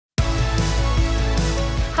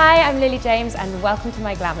Hi, I'm Lily James and welcome to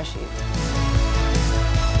my Glamour shoot.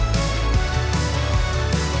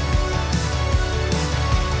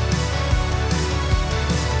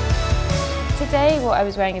 Today what I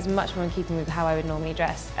was wearing is much more in keeping with how I would normally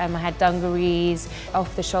dress. I had dungarees,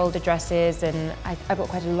 off-the-shoulder dresses, and I've got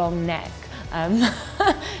quite a long neck.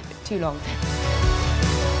 Too long.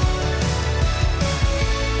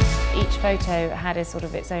 Each photo had a sort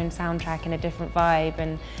of its own soundtrack and a different vibe,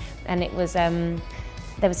 and it was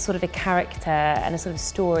there was sort of a character and a sort of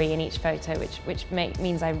story in each photo, which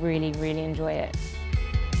means I really, really enjoy it.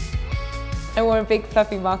 I wore a big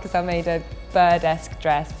fluffy Marcus Almeida bird-esque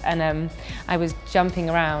dress, and I was jumping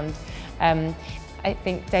around. I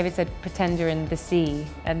think David said, pretend you're in the sea,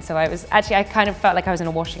 and so I kind of felt like I was in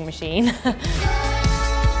a washing machine.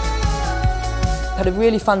 Had a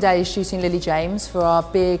really fun day shooting Lily James for our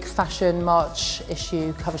big Fashion March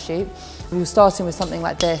issue cover shoot. We were starting with something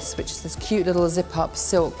like this, which is this cute little zip-up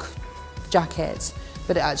silk jacket,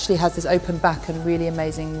 but it actually has this open back and really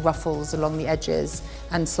amazing ruffles along the edges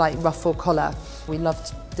and slight ruffle collar. We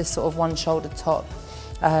loved this sort of one-shouldered top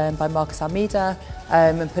by Marcus Almeida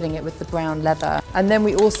and putting it with the brown leather. And then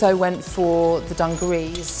we also went for the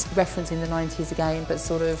dungarees, referencing the 90s again, but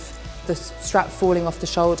sort of the strap falling off the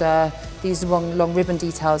shoulder. These long ribbon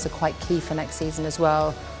details are quite key for next season as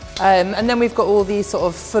well. And then we've got all these sort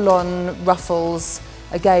of full-on ruffles.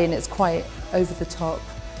 Again, it's quite over the top,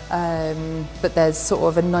 but there's sort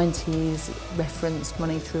of a 90s reference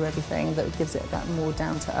running through everything that gives it that more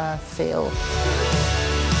down-to-earth feel.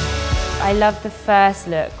 I loved the first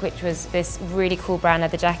look, which was this really cool brown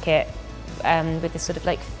leather jacket with this sort of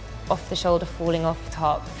like off-the-shoulder falling off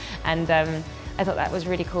top, and I thought that was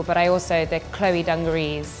really cool. But I also, the Chloe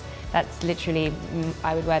dungarees, that's literally,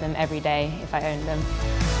 I would wear them every day if I owned them.